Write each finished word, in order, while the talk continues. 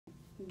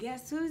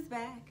Guess who's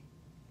back?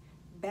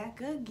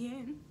 Back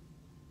again.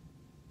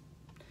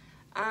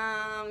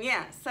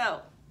 Yeah,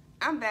 so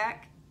I'm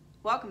back.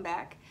 Welcome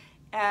back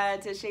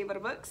to Shea Butter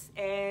Books,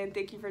 and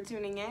thank you for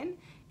tuning in.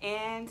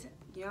 And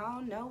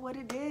y'all know what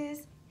it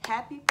is.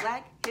 Happy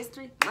Black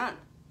History Month.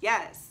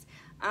 Yes.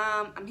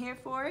 I'm here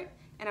for it,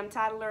 and I'm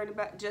tired of learning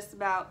just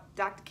about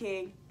Dr.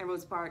 King and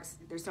Rosa Parks.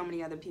 There's so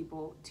many other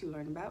people to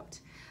learn about.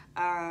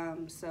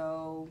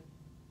 So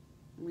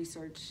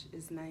research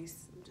is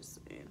nice. I'm just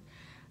saying.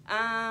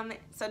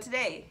 So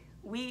today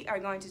we are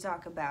going to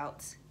talk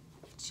about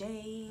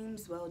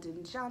James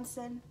Weldon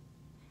Johnson,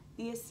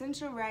 the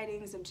essential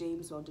writings of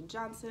James Weldon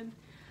Johnson.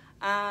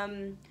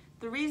 The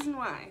reason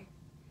why,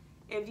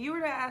 if you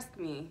were to ask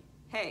me,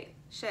 hey,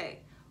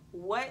 Shay,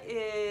 what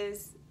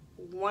is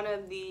one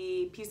of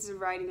the pieces of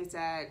writings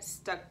that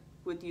stuck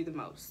with you the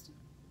most,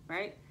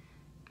 right?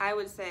 I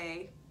would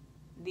say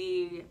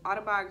the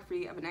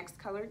Autobiography of an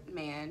Ex-Colored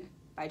Man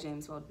by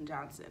James Weldon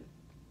Johnson.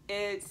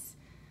 It's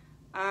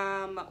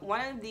one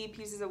of the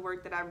pieces of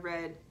work that I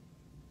read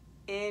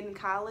in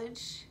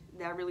college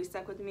that really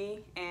stuck with me,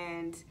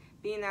 and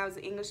being that I was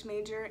an English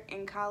major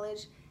in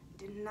college,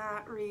 did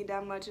not read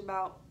that much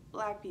about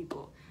Black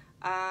people.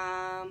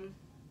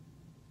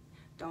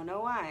 Don't know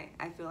why.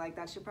 I feel like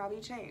that should probably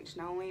change.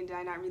 Not only did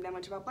I not read that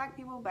much about Black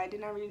people, but I did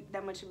not read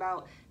that much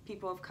about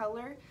people of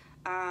color.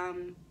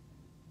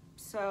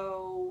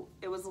 So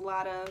it was a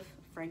lot of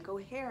Frank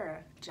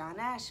O'Hara, John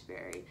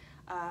Ashbery,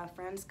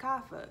 Franz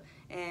Kafka,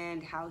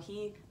 and how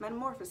he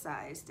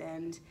metamorphosized.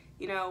 And,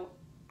 you know,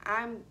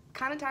 I'm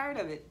kind of tired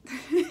of it.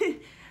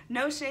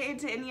 No shade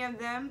to any of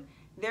them.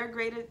 They're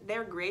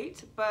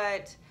great,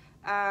 but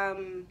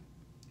I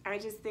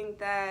just think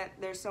that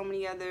there's so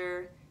many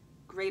other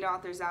great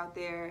authors out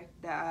there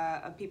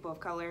that, of people of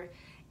color,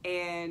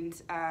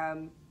 and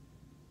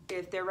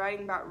if they're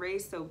writing about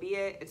race, so be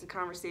it. It's a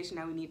conversation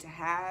that we need to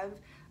have.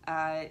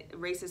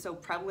 Race is so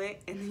prevalent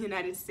in the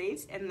United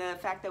States, and the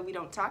fact that we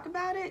don't talk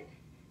about it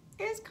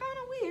is kind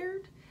of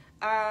weird.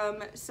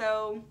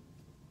 So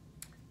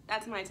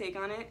that's my take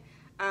on it.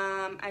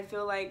 I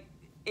feel like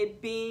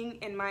it being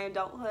in my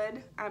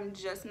adulthood, I'm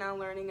just now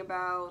learning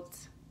about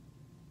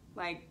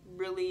like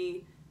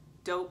really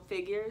dope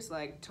figures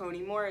like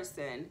Toni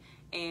Morrison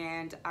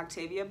and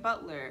Octavia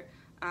Butler,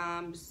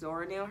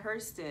 Zora Neale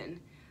Hurston.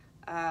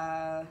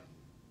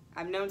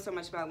 I've known so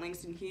much about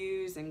Langston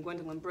Hughes and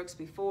Gwendolyn Brooks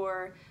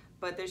before,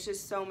 but there's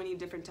just so many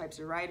different types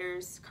of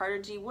writers.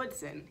 Carter G.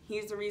 Woodson,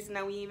 he's the reason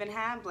that we even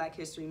have Black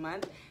History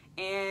Month,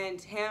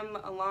 and him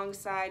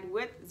alongside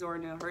with Zora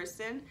Neale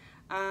Hurston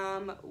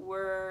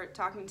were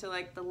talking to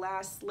like the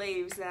last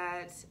slaves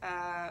that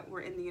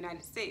were in the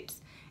United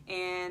States,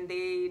 and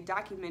they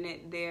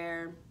documented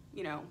their,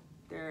 you know,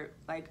 their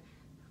like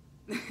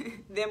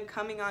them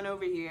coming on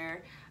over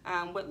here,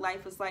 what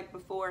life was like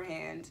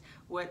beforehand,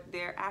 what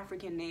their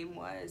African name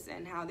was,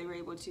 and how they were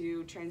able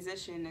to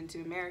transition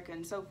into America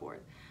and so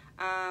forth.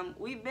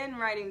 We've been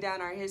writing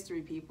down our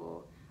history,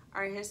 people.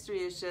 Our history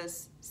is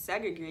just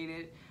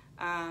segregated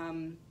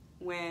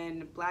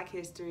when Black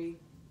history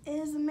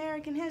is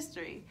American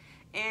history.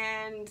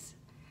 And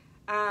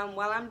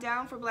while I'm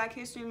down for Black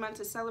History Month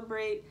to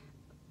celebrate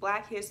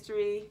Black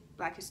history,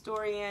 Black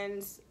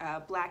historians,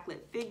 Black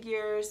lit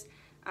figures,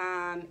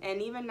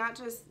 and even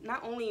not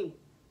only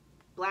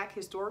Black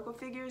historical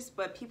figures,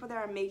 but people that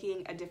are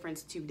making a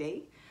difference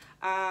today.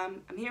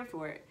 I'm here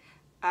for it.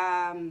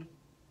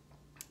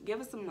 Give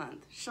us a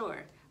month,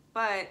 sure,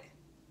 but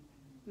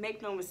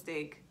make no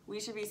mistake, we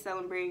should be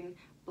celebrating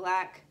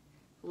Black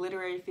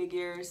literary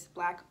figures,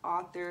 Black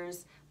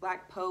authors,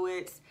 Black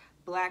poets,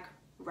 Black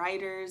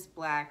writers,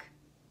 Black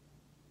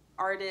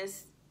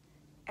artists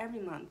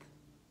every month.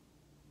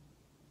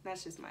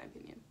 That's just my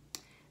opinion.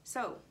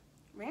 So,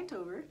 rant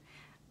over.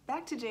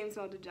 Back to James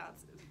Weldon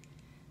Johnson.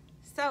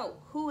 So,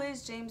 who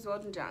is James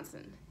Weldon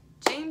Johnson?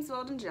 James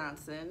Weldon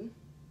Johnson,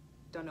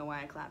 don't know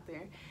why I clapped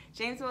there.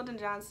 James Weldon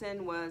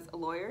Johnson was a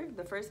lawyer,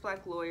 the first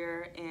Black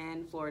lawyer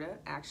in Florida,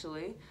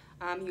 actually.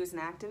 He was an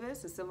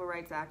activist, a civil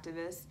rights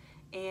activist,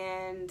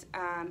 and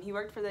he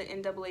worked for the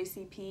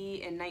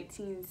NAACP in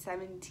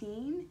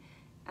 1917.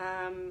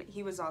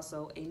 He was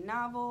also a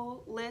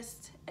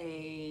novelist,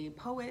 a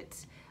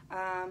poet.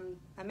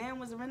 A man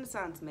was a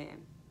Renaissance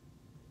man.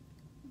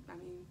 I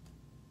mean,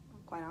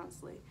 quite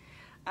honestly.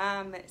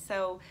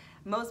 So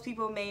most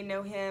people may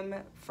know him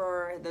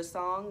for the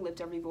song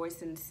Lift Every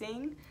Voice and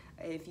Sing.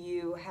 If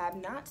you have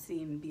not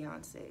seen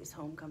Beyonce's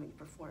homecoming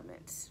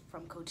performance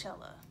from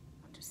Coachella,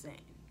 I'm just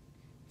saying,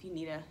 if you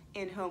need a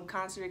in-home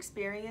concert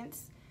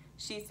experience,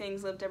 she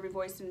sings Lift Every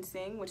Voice and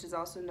Sing, which is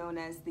also known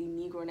as the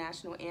Negro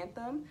National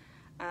Anthem.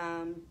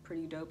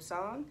 Pretty dope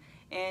song.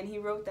 And he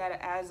wrote that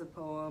as a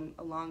poem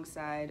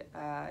alongside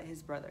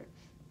his brother.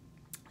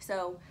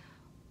 So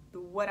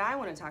what I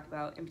want to talk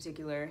about in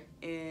particular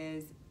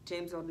is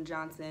James Weldon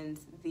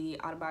Johnson's The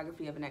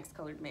Autobiography of an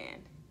Ex-Colored Man.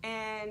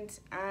 And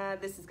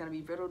this is going to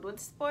be riddled with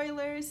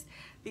spoilers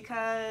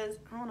because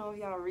I don't know if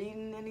y'all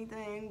reading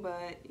anything,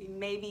 but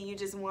maybe you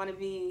just want to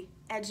be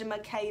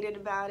edumacated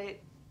about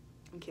it.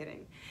 I'm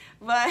kidding.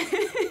 But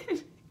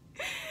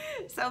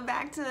So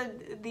back to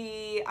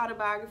the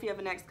Autobiography of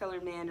an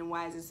Ex-Colored Man and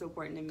why is it so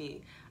important to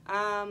me.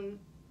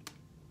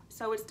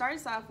 So it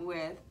starts off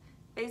with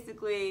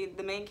basically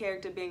the main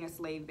character being a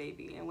slave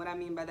baby. And what I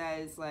mean by that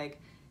is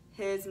like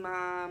his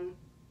mom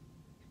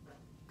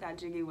got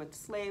jiggy with the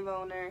slave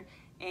owner,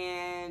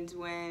 and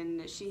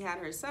when she had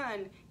her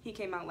son, he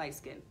came out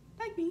light-skinned,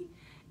 like me.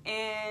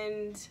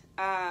 And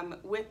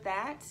with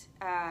that,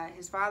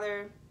 his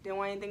father didn't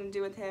want anything to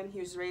do with him. He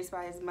was raised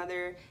by his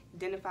mother,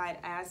 identified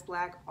as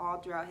black all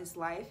throughout his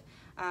life.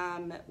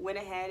 Went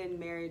ahead and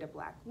married a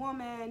black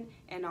woman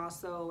and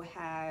also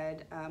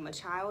had a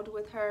child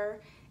with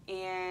her,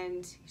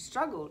 and he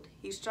struggled.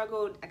 He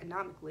struggled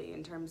economically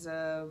in terms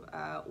of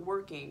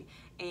working,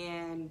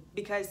 and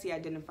because he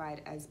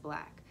identified as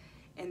black.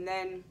 And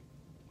then,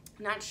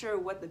 not sure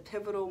what the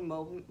pivotal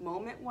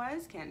moment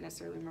was, can't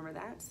necessarily remember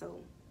that, so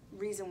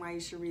reason why you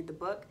should read the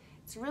book.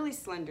 It's really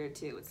slender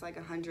too. It's like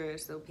 100 or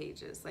so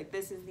pages. Like,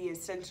 this is the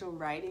essential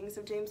writings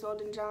of James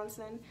Weldon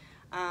Johnson.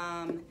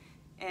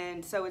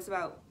 And so it's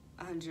about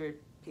 100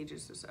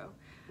 pages or so.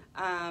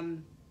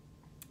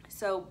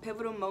 So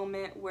pivotal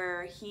moment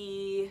where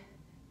he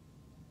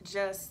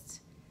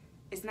just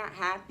is not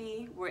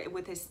happy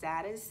with his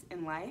status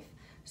in life.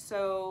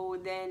 So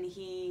then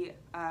he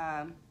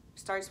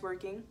starts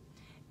working,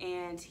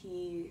 and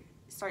he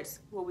starts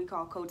what we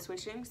call code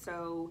switching.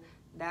 So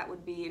that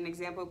would be an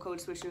example of code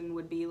switching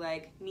would be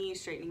like me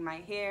straightening my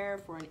hair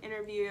for an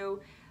interview,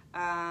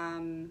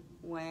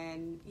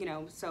 when, you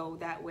know, so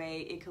that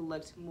way it could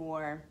look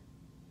more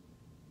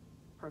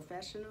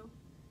professional,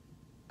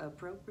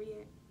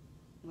 appropriate,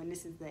 when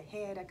this is the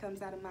hair that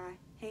comes out of my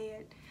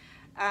head.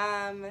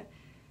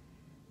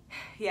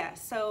 Yeah,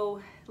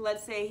 so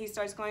let's say he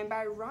starts going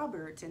by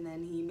Robert, and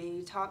then he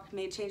may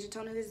change the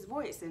tone of his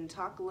voice and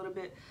talk a little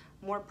bit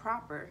more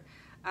proper.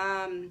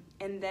 And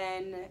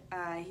then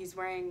he's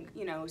wearing,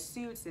 you know,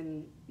 suits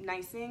and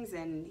nice things,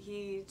 and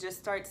he just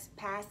starts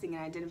passing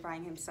and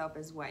identifying himself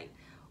as white.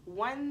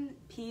 One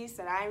piece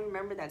that I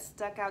remember that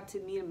stuck out to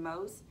me the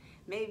most,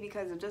 maybe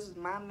because if this was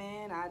my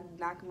man, I'd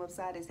knock him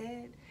upside his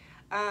head,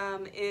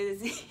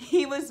 is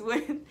he was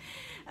with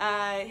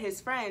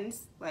his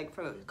friends, like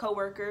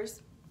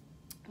co-workers,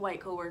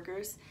 white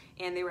co-workers,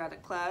 and they were at a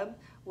club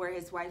where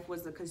his wife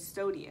was a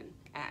custodian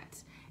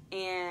at.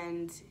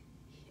 And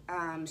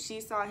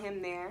she saw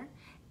him there,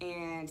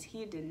 and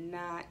he did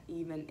not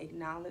even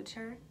acknowledge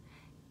her.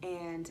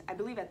 And I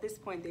believe at this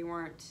point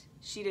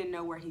she didn't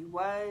know where he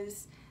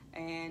was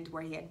and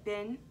where he had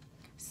been.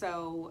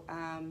 So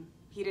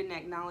he didn't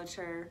acknowledge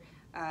her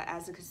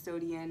as a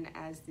custodian,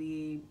 as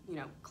the, you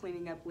know,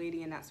 cleaning up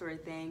lady and that sort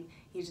of thing.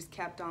 He just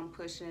kept on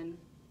pushing.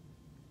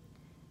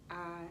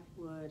 I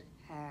would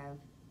have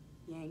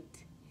yanked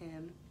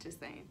him, just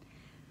saying.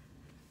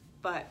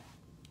 But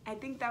I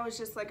think that was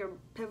just like a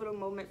pivotal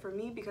moment for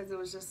me, because it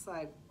was just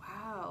like,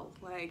 wow,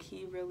 like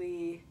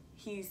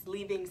he's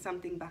leaving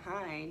something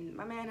behind.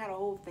 My man had a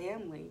whole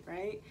family,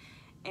 right?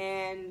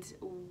 And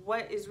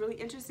what is really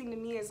interesting to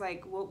me is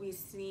like what we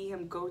see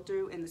him go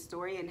through in the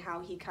story and how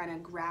he kind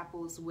of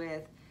grapples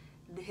with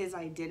his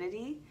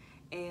identity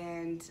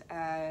and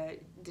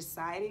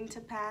deciding to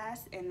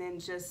pass, and then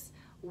just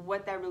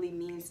what that really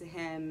means to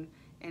him,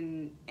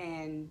 and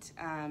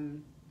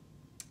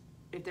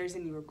if there's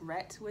any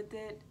regret with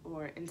it,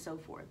 and so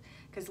forth.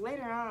 Because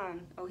later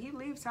on, he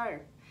leaves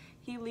her.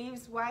 He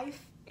leaves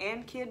wife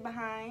and kid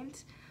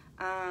behind,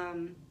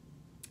 and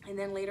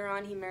then later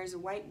on he marries a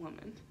white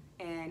woman,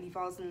 and he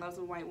falls in love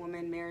with a white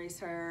woman, marries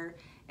her,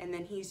 and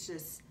then he's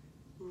just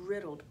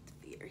riddled with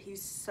fear.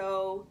 He's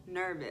so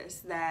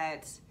nervous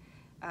that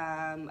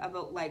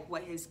about like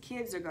what his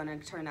kids are gonna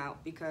turn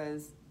out,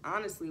 because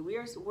honestly,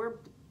 we're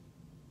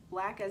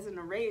black as in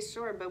a race,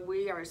 sure, but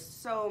we are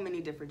so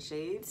many different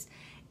shades.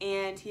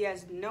 And he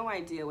has no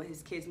idea what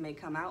his kids may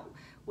come out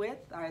with.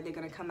 Are they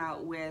going to come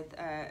out with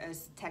a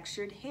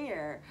textured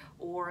hair,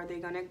 or are they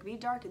going to be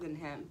darker than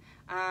him?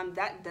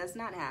 That does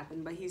not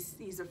happen, but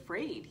he's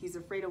afraid. He's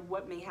afraid of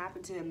what may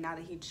happen to him now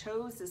that he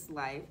chose this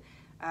life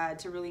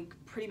to really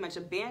pretty much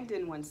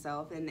abandon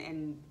oneself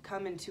and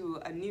come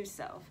into a new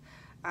self.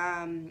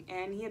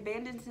 And he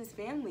abandons his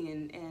family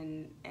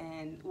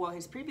and well,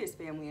 his previous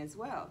family as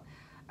well.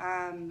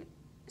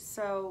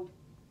 So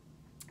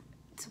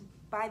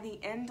by the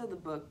end of the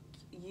book,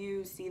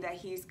 you see that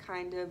he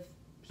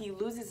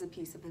loses a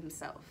piece of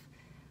himself,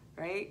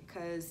 right?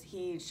 Because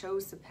he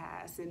chose to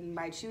pass, and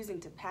by choosing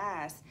to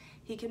pass,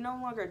 he can no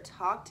longer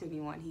talk to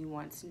anyone he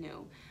once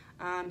knew.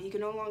 He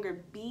can no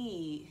longer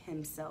be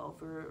himself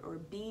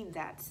or be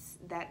that's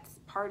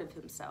part of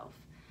himself.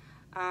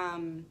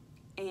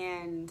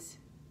 And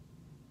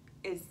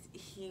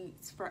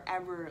he's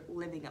forever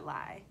living a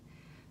lie.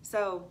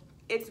 So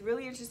it's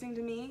really interesting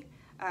to me.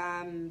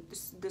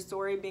 The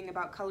story being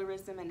about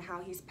colorism and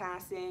how he's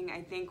passing.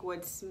 I think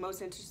what's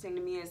most interesting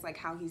to me is like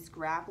how he's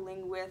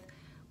grappling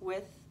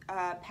with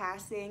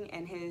passing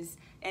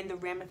and the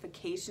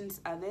ramifications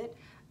of it.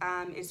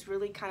 It's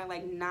really kind of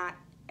like not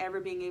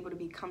ever being able to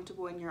be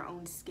comfortable in your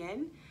own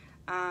skin.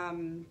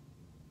 And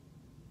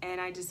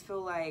I just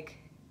feel like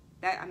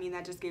I mean,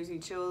 that just gives me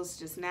chills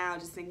just now,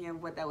 just thinking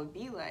of what that would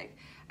be like.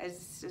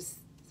 It's just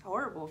a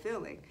horrible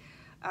feeling.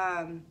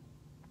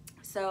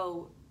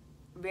 So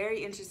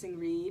very interesting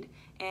read.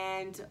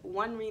 And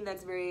one read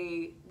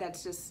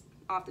that's just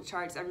off the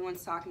charts,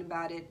 everyone's talking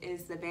about it,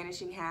 is The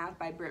Vanishing Half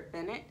by Britt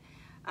Bennett.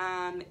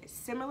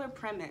 Similar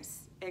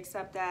premise,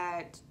 except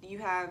that you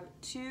have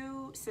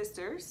two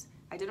sisters,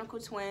 identical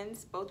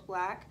twins, both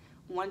black.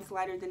 One's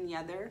lighter than the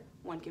other.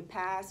 One can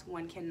pass,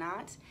 one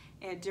cannot.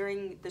 And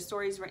during the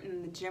story is written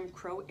in the Jim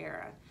Crow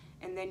era.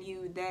 And then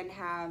you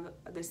have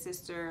the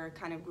sister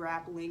kind of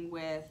grappling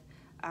with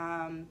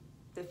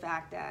the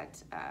fact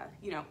that,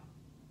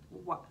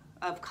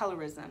 of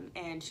colorism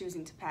and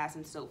choosing to pass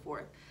and so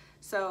forth.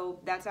 So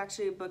that's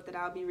actually a book that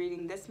I'll be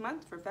reading this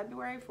month for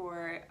February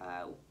for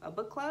a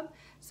book club.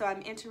 So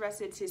I'm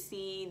interested to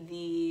see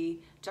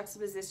the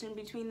juxtaposition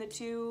between the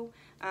two,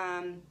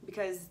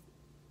 because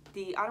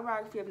the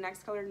Autobiography of an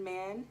Ex-Colored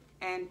Man,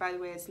 and by the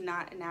way, it's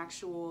not an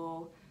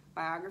actual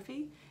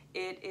biography.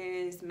 It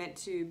is meant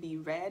to be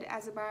read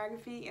as a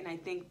biography, and I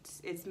think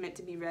it's meant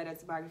to be read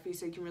as a biography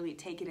so you can really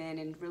take it in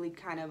and really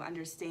kind of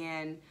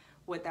understand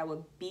what that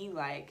would be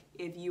like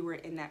if you were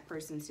in that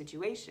person's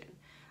situation.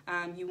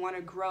 You want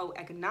to grow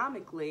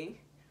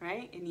economically,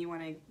 right? And you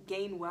want to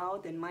gain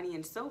wealth and money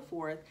and so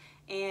forth.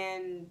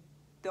 And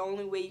the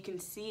only way you can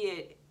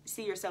see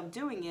yourself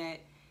doing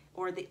it,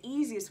 or the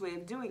easiest way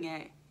of doing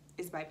it,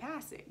 is by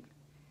passing.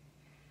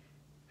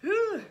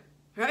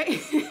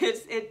 Right?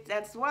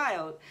 That's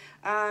wild.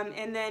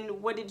 And then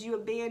what did you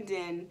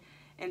abandon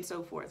and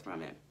so forth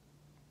from it.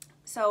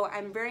 So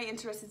I'm very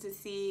interested to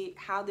see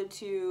how the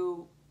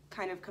two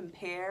kind of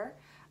compare.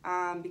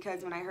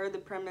 Because when I heard the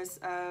premise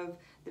of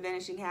The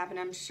Vanishing Half, and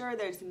I'm sure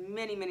there's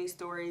many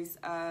stories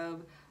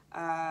of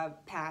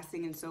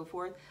passing and so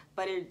forth,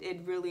 but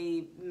it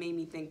really made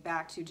me think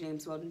back to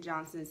James Weldon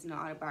Johnson's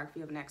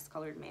Autobiography of an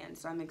Ex-Colored Man.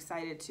 So I'm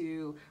excited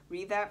to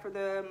read that for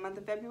the month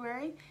of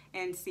February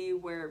and see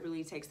where it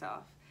really takes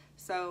off.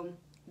 So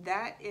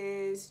that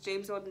is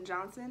James Weldon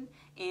Johnson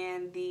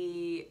and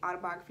the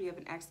Autobiography of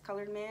an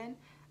Ex-Colored Man.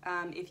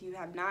 If you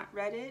have not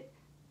read it,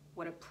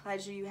 what a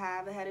pleasure you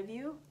have ahead of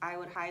you. I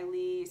would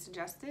highly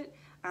suggest it.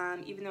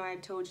 Even though I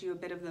told you a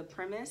bit of the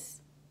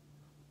premise,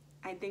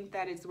 I think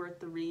that it's worth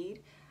the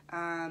read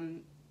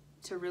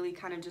to really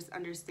kind of just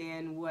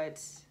understand what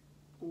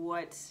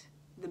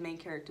the main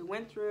character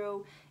went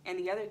through, and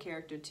the other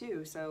character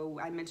too. So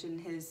I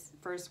mentioned his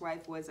first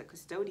wife was a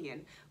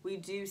custodian. We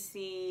do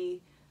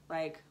see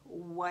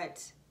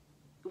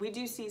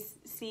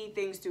see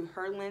things through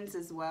her lens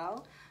as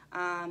well.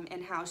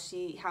 And how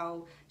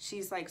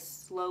she's like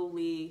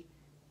slowly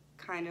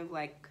kind of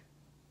like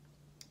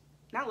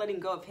not letting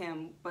go of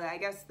him, but I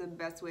guess the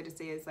best way to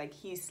say it is like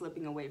he's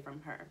slipping away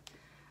from her.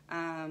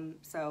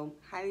 So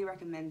highly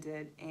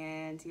recommended.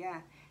 And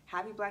yeah,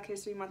 happy Black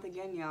History Month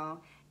again,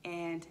 y'all.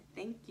 And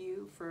thank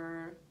you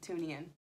for tuning in.